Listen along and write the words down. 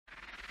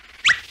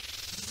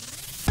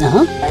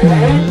Hello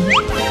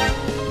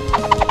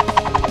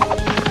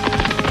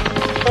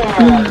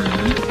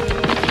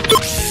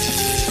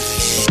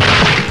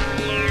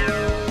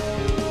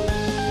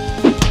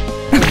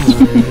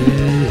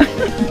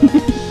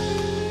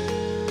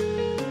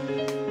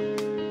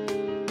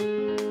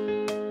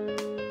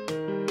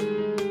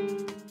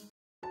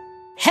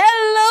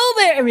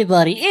there,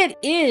 everybody! It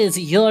is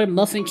your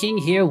Muffin King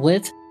here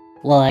with,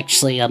 well,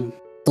 actually,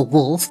 the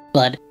wolf,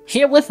 but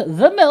here with the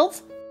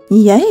MILF.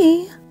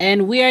 Yay!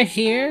 And we are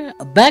here,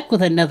 back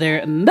with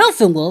another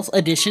Milf Wolf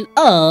edition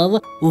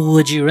of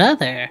Would You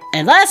Rather.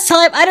 And last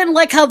time, I didn't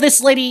like how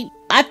this lady,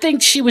 I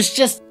think she was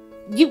just,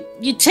 you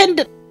tend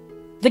to,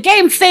 the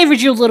game favored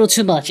you a little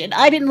too much, and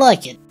I didn't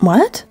like it.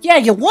 What? Yeah,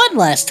 you won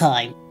last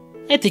time.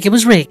 I think it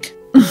was rigged.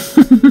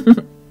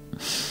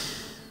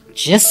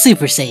 Just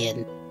Super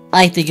Saiyan.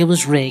 I think it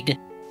was rigged.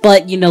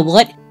 But you know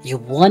what? You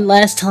won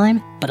last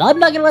time, but I'm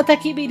not gonna let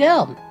that keep me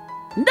down.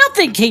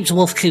 Nothing keeps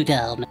Wolfku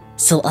down.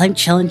 So I'm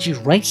challenging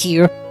you right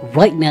here,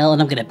 right now,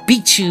 and I'm gonna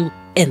beat you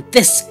in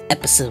this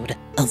episode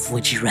of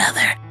Would You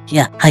Rather.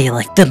 Yeah, how you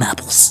like them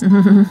apples?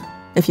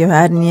 If you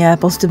had any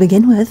apples to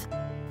begin with,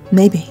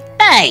 maybe.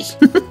 Hey!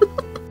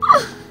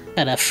 What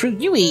kind of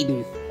fruit you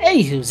eating?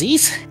 Hey,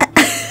 whoosies.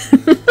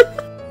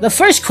 The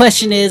first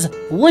question is,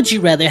 would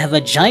you rather have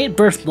a giant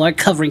birthmark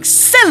covering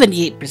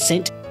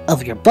 78%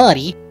 of your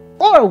body,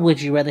 or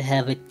would you rather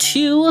have a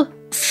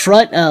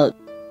 2-foot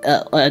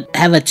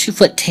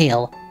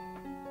tail?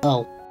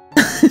 Oh.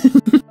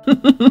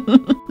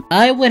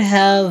 I would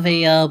have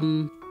a, I'll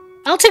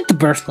take the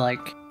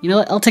birthmark. You know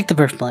what? I'll take the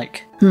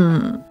birthmark.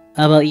 How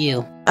about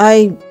you?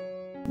 I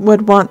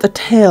would want the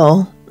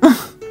tail.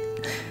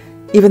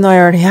 Even though I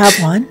already have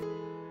one.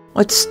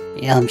 What's...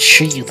 Yeah, I'm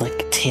sure you'd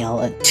like a tail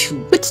at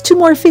 2. It's 2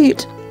 more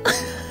feet.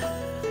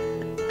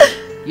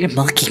 You're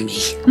mocking me.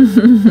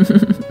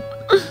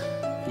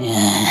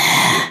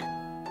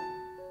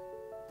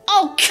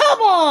 Oh,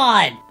 come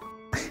on!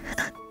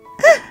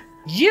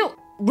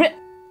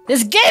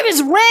 This game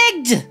is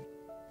rigged!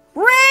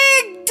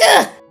 Rigged!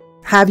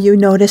 Have you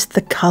noticed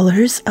the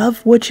colors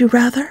of Would You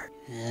Rather?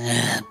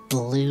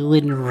 Blue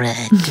and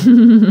red.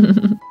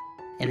 And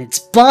it's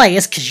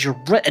biased because you're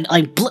red and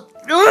I'm blue.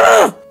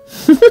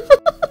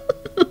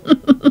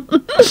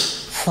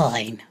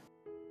 Fine.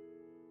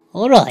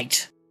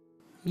 Alright.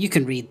 You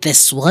can read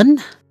this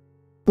one.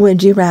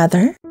 Would you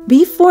rather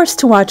be forced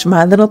to watch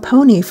My Little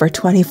Pony for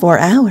 24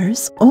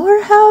 hours,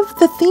 or have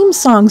the theme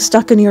song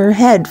stuck in your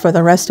head for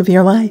the rest of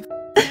your life?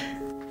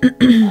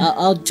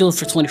 I'll do it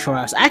for 24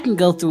 hours. I can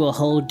go through a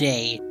whole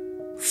day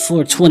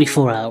for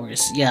 24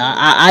 hours. Yeah,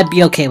 I'd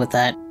be okay with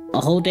that.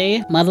 A whole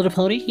day, My Little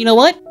Pony? You know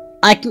what?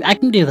 I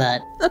can do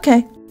that.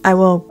 Okay, I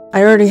will.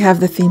 I already have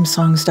the theme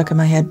song stuck in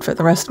my head for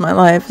the rest of my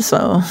life,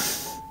 so...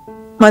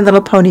 My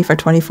Little Pony for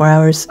 24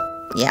 hours.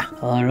 Yeah.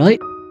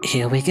 Alright,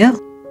 here we go.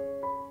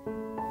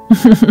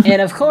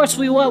 And of course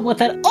we went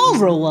with an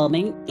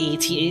overwhelming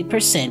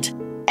 88%.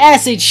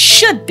 As it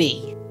should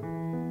be.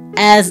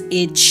 As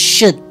it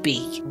should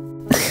be.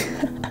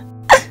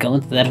 Going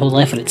through that whole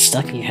life and it's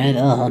stuck in your head?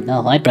 Oh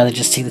no, I'd rather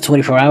just take the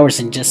 24 hours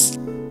and just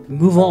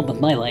move on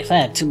with my life. I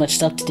have too much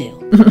stuff to do.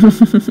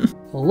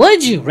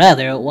 Would you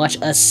rather watch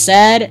a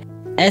sad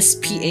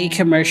SPA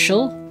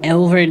commercial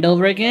over and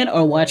over again,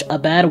 or watch a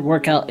bad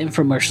workout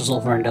infomercials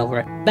over and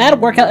over? Bad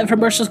workout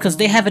infomercials because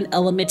they have an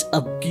element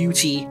of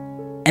beauty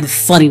and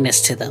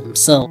funniness to them,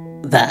 so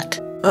that.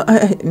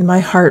 My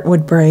heart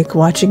would break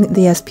watching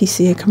the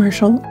SPCA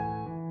commercial.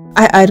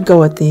 I'd go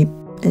with the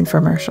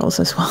infomercials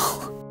as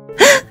well.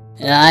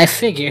 I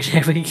figured.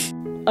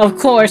 Of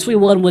course, we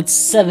won with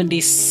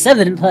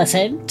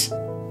 77%.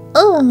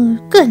 Oh,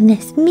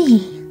 goodness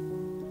me.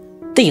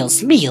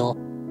 Dios mío.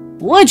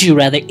 Would you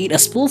rather eat a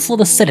spoonful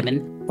of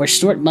cinnamon or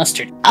snort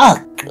mustard? Ugh.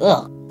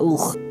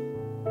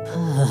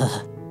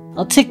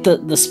 I'll take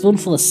the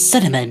spoonful of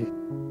cinnamon.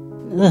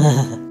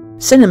 Ugh.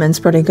 Cinnamon's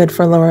pretty good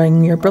for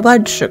lowering your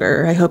blood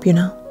sugar, I hope you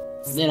know.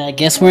 Then I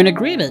guess we're in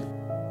agreement.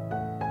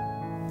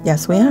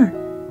 Yes, we are.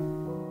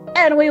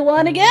 And we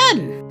won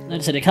again!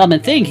 That's a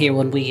common thing here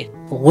when we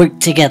work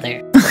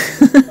together.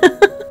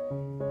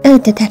 Oh,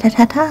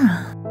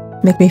 da-da-da-da-da.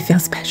 Make me feel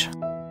special.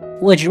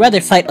 Would you rather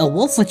fight a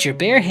wolf with your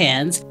bare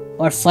hands,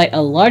 or fight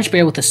a large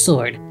bear with a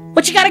sword?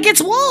 What you got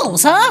against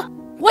wolves, huh?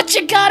 What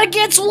you got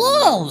against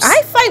wolves?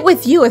 I fight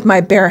with you with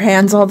my bare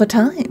hands all the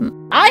time.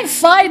 I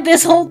find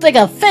this whole thing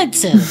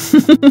offensive.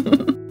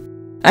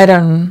 I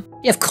don't...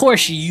 Yeah, of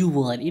course you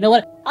would. You know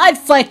what? I'd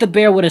fight the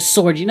bear with a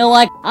sword. You know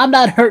what? I'm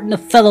not hurting a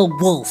fellow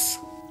wolf.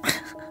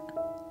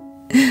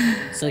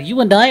 So you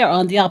and I are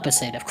on the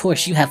opposite. Of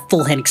course, you have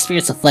full-hand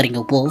experience of fighting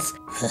a wolf.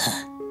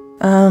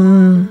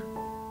 And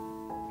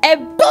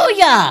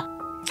booyah!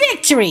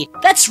 Victory!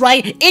 That's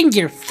right, in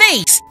your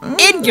face!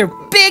 In your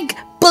big,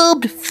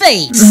 boobed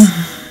face!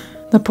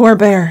 The poor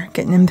bear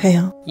getting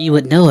impaled. You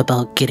would know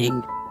about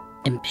getting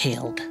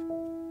impaled.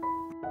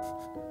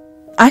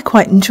 I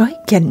quite enjoy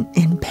getting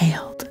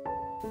impaled.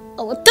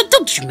 Oh,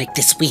 don't you make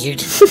this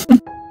weird.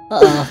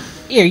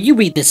 Here, you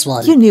read this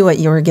one. You knew what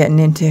you were getting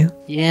into.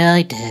 Yeah,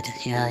 I did.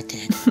 Yeah, I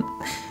did.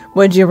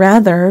 Would you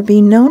rather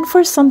be known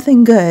for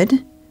something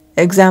good,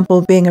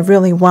 example being a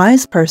really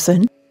wise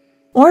person,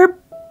 or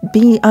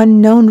be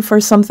unknown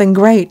for something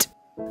great,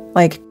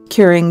 like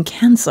curing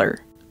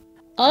cancer?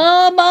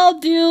 I'll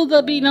do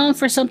the be known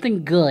for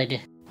something good.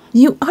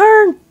 You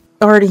are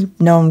already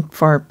known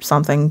for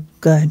something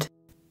good.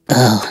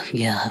 Oh,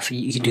 yeah,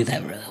 you do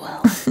that really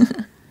well.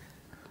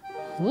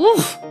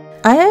 Oof.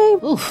 I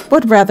Oof.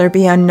 would rather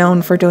be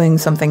unknown for doing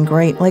something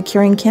great, like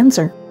curing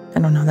cancer. I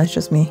don't know, that's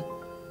just me.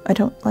 I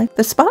don't like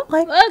the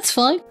spotlight. That's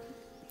fine.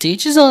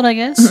 Teach his own, I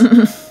guess.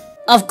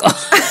 Of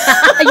course.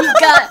 You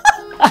got...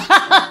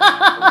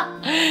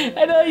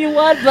 I know you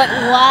won, but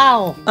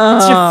wow.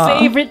 It's your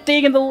favorite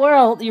thing in the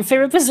world. Your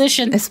favorite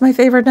position. It's my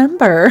favorite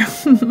number.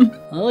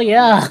 Oh,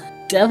 yeah.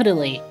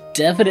 Definitely.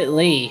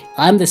 Definitely.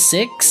 I'm the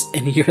 6,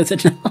 and you're the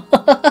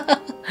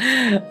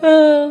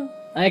 9.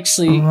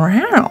 Actually...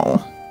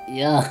 Wow.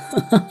 Yeah.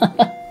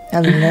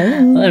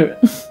 Hello.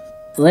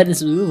 Let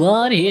us move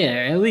on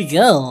here. Here we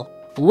go.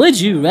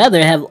 Would you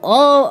rather have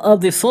all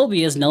of the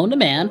phobias known to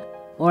man,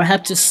 or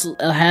have to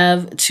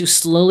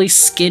slowly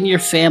skin your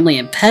family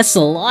and pets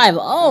alive?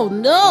 Oh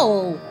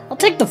no! I'll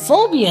take the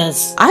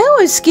phobias. I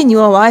always skin you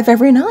alive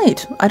every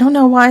night. I don't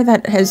know why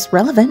that is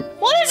relevant.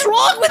 What is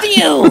wrong with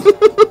you?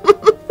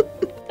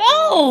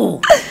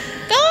 No!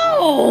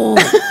 No!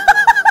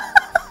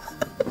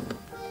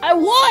 I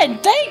won!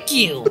 Thank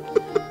you!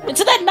 And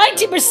to that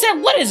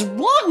 19%, what is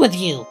wrong with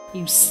you?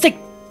 You sick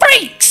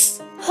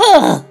freaks!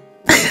 Huh!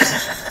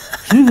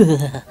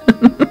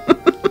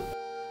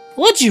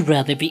 Would you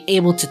rather be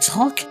able to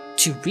talk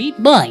to read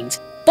minds,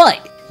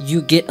 but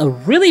you get a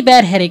really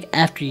bad headache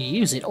after you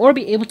use it, or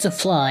be able to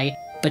fly,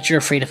 but you're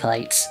afraid of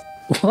heights?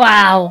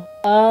 Wow!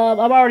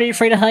 I'm already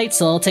afraid of heights,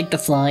 so I'll take the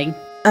flying.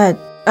 I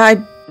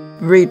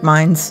read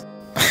minds.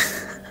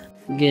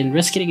 Again,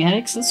 risk getting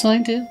headaches, that's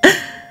fine too.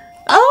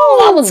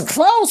 Oh, that was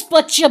close,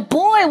 but your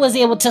boy was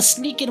able to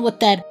sneak in with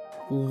that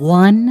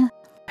 1%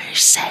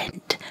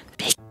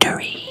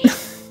 victory.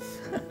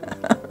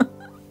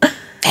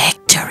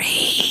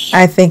 Victory.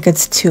 I think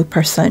it's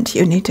 2%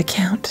 you need to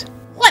count.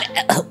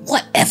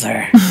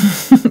 Whatever.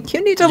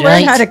 You need to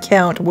learn how to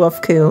count,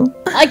 Wolfku.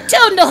 I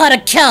don't know how to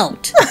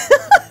count.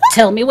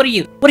 Tell me, what are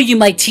you,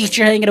 my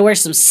teacher? Are you gonna wear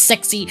some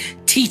sexy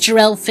teacher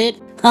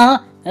outfit? Huh?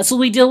 That's what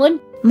we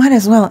doing? Might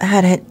as well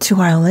add it to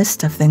our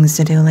list of things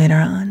to do later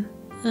on.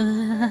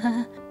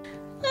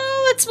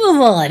 Let's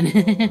move on.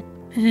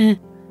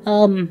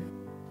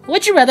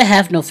 Would you rather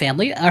have no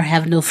family or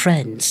have no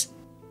friends?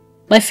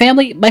 My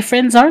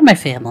friends are my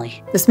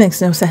family. This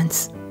makes no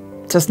sense.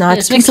 Does not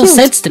This makes no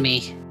sense to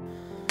me.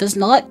 Does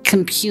not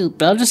compute,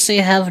 but I'll just say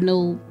have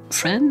no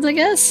friends, I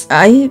guess?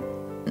 I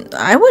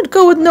would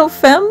go with no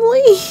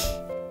family.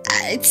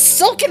 It's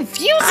so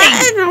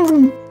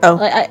confusing!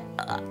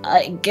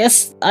 I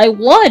guess I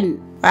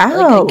won.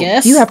 Wow, I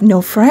guess. You have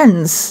no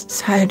friends.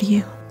 Sad to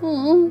you.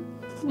 Oh,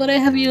 but I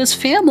have you as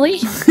family.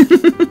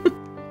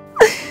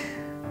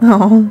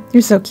 Oh,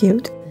 you're so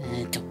cute.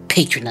 Don't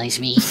patronize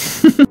me.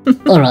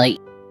 Alright,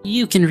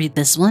 you can read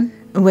this one.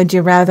 Would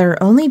you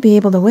rather only be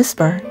able to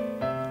whisper,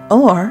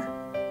 or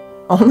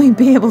only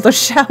be able to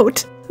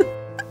shout?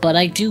 But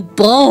I do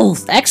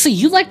both. Actually,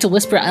 you like to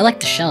whisper, I like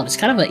to shout. It's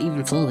kind of an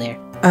even flow there.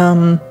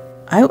 I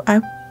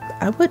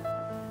would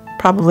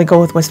probably go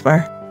with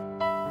whisper.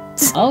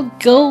 I'll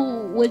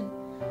go with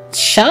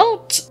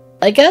shout,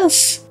 I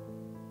guess.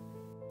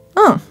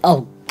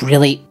 Oh,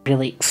 really?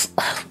 Really?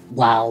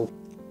 Wow.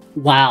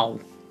 Wow.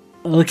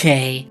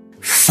 Okay,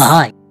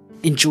 fine.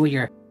 Enjoy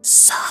your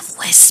soft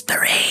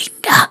whispering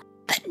that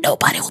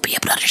nobody will be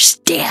able to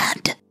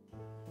understand.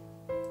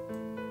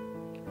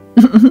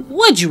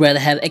 Would you rather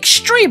have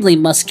extremely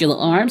muscular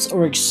arms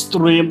or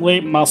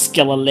extremely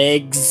muscular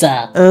legs?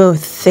 Oh,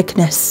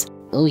 thickness.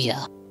 Oh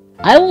yeah.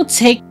 I will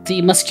take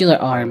the muscular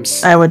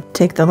arms. I would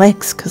take the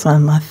legs, because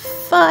I'm a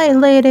thigh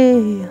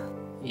lady.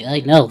 Yeah, I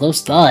know,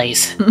 those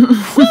thighs.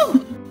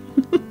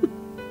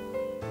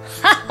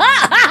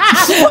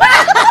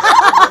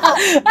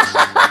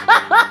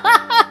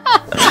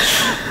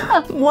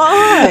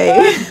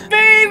 Why?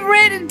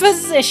 Favorite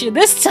position.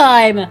 This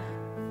time.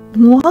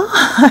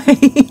 Why?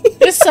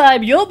 This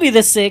time you'll be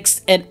the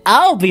 6 and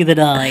I'll be the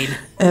 9.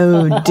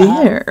 Oh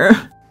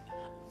dear.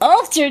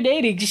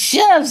 Alternating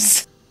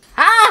shoves.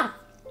 Ha!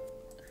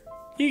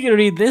 You can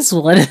read this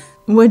one.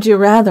 Would you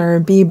rather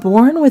be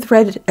born with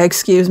red...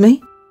 Excuse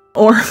me?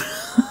 Or...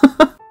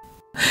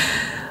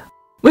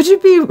 Would you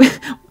be...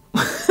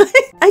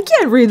 I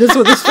can't read this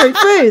with a straight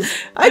face.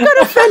 I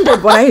got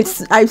offended when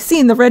I've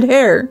seen the red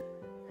hair.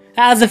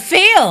 How's it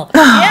feel?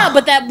 Yeah,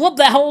 but that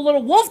whole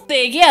little wolf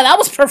thing, yeah, that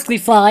was perfectly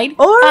fine.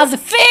 Or... How's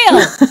it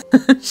feel?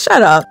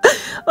 Shut up.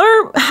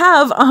 Or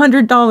have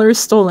 $100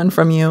 stolen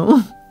from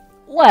you.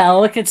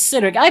 Well,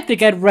 considering, I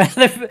think I'd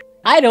rather...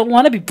 I don't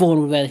want to be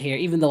born with red hair,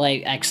 even though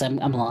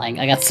I'm lying.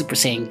 I got Super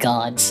Saiyan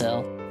God,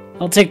 so...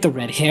 I'll take the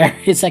red hair.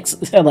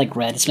 I like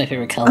red, it's my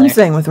favorite color. I'm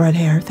staying with red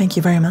hair, thank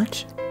you very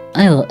much.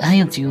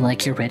 I do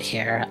like your red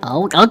hair.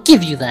 I'll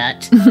give you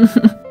that.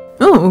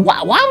 Ooh.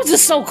 Why was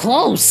this so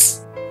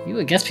close?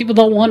 I guess people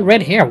don't want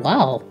red hair,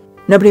 wow.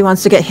 Nobody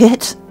wants to get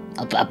hit.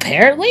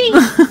 Apparently?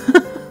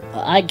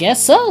 I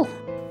guess so.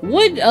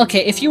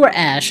 Okay, if you were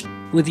Ash,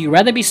 would you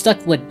rather be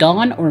stuck with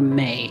Dawn or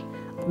May?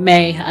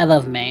 May. I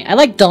love May. I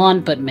like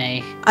Dawn, but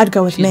May. I'd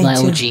go with She's May, my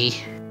too. OG.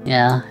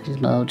 Yeah, she's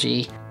my OG.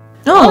 Oh.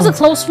 That was a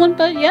close one,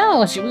 but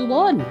yeah, we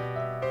won.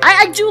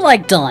 I do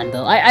like Dawn,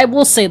 though. I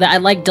will say that I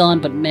like Dawn,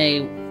 but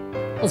May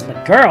was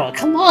my girl.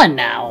 Come on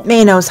now.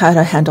 May knows how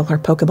to handle her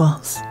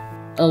Pokeballs.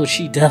 Oh,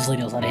 she definitely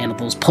knows how to handle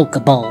those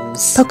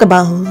Pokeballs.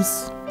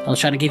 Pokeballs. I was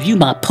trying to give you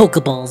my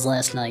Pokeballs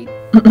last night.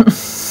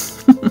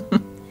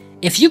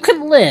 If you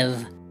could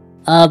live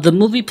the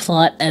movie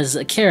plot as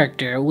a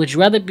character, would you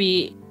rather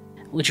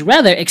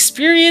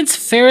experience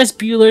Ferris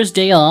Bueller's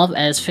Day Off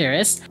as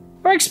Ferris,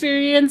 or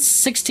experience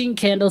 16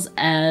 Candles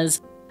as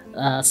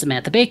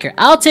Samantha Baker?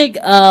 I'll take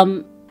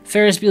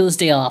Ferris Bueller's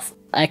Day Off.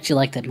 I actually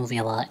like that movie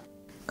a lot.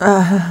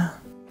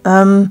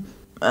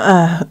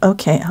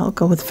 Okay, I'll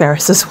go with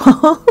Ferris as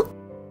well.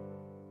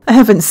 I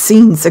haven't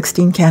seen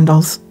 16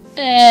 Candles.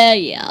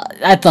 Yeah,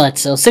 I thought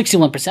so.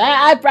 61%.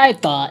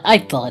 I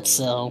thought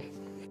so.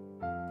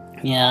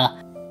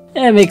 Yeah,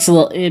 it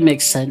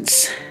makes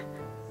sense.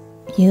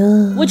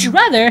 You. Would you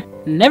rather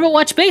never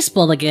watch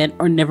baseball again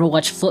or never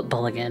watch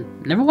football again?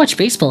 Never watch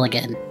baseball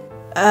again.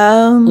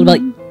 What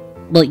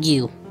about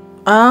you?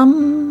 I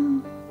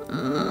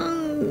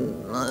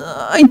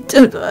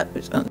don't.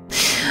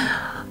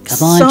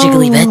 Come on,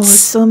 Jiggly Bits.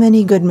 So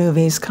many good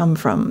movies come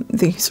from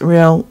these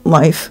real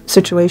life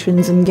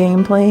situations and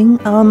game playing.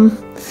 Come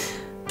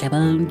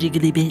on,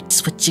 Jiggly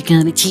Bits. What you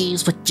gonna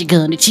choose? What you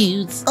gonna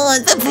choose?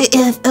 I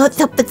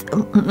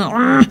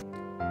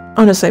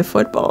want to say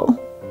football.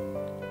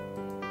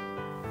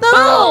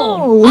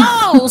 No!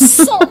 Oh,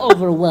 so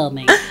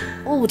overwhelming.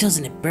 Oh,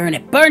 doesn't it burn?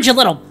 It burns your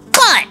little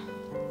butt!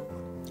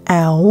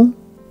 Ow.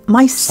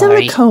 My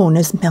Sorry. silicone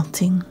is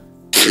melting.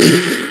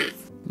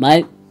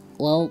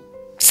 Well,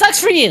 sucks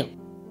for you!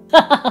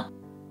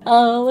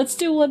 Let's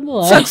do one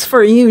more. Sucks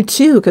for you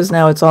too, because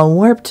now it's all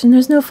warped and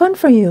there's no fun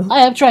for you.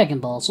 I have Dragon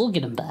Balls. We'll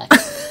get them back.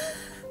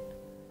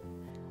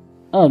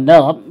 Oh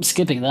no, I'm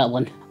skipping that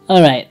one.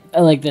 Alright, I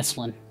like this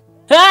one.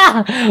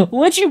 Ah!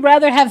 Would you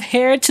rather have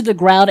hair to the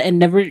ground and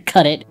never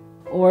cut it,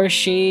 or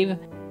shave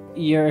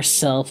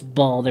yourself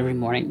bald every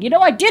morning? You know,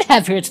 I did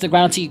have hair to the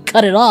ground until you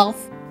cut it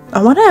off.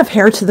 I want to have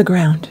hair to the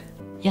ground.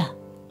 Yeah,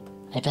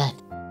 I bet.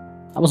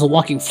 I was a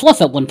walking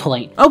fluff at one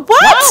point. Oh, what?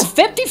 Wow,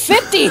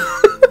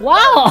 50-50!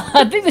 Wow,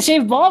 I think the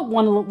shaved bald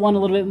won a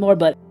little bit more,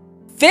 but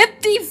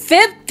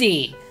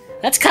 50-50!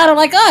 That's kind of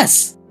like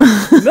us!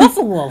 Milf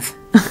Wolf!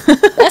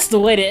 That's the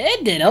way to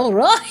end it,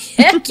 alright?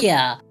 Heck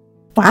yeah!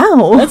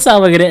 Wow. That's how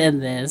we're gonna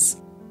end this.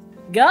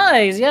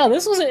 Guys, yeah,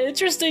 this was an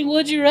interesting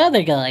Would You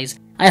Rather, guys.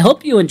 I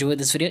hope you enjoyed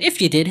this video.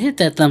 If you did, hit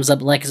that thumbs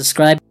up, like, and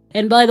subscribe.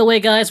 And by the way,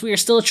 guys, we are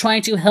still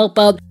trying to help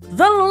out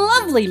the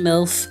lovely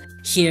MILF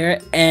here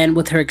and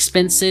with her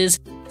expenses.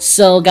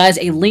 So, guys,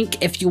 a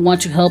link if you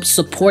want to help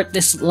support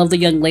this lovely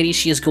young lady.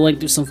 She is going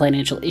through some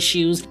financial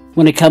issues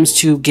when it comes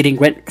to getting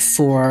rent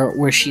for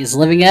where she is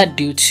living at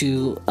due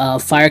to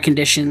fire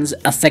conditions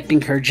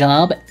affecting her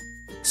job.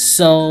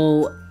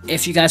 So,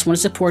 if you guys want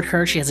to support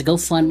her, she has a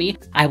GoFundMe.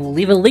 I will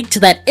leave a link to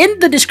that in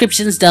the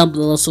descriptions down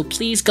below, so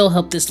please go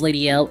help this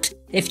lady out.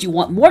 If you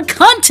want more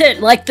content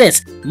like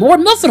this, more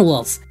Muffin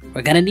Wolf,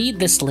 we're gonna need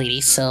this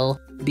lady, so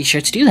be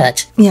sure to do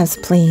that. Yes,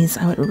 please.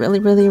 I would really,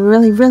 really,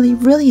 really, really,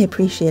 really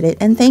appreciate it.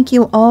 And thank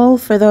you all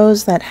for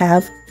those that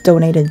have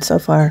donated so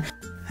far.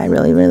 I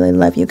really, really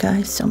love you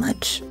guys so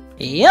much.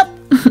 Yep.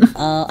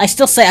 I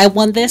still say I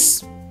won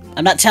this.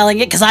 I'm not telling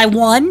it because I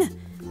won.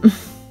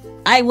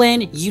 I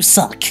win, you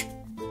suck.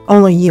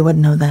 Only you would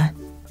know that.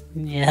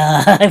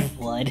 Yeah, I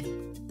would.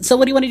 So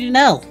what do you want to do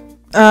now?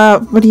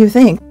 What do you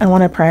think? I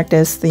want to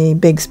practice the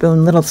big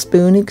spoon, little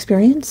spoon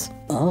experience.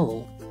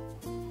 Oh.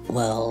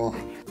 Well,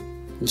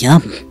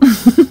 yum.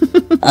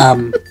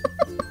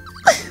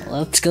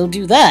 Let's go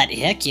do that.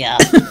 Heck yeah.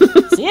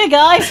 See ya,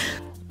 guys.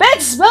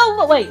 Big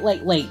spoon.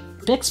 Wait.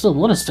 Big spoon.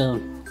 What a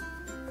spoon.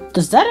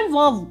 Does that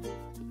involve?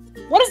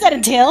 What does that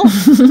entail?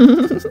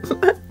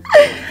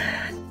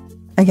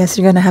 I guess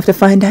you're gonna have to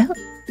find out.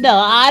 No,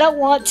 I don't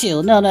want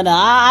to. No.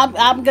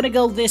 I'm gonna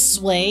go this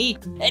way.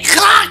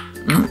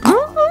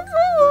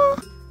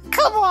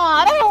 Come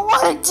on, I don't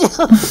want to.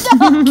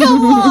 No,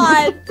 come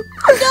on.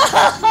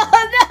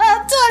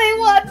 No,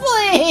 21,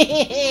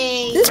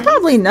 please. There's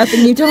probably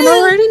nothing you don't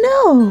already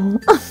know.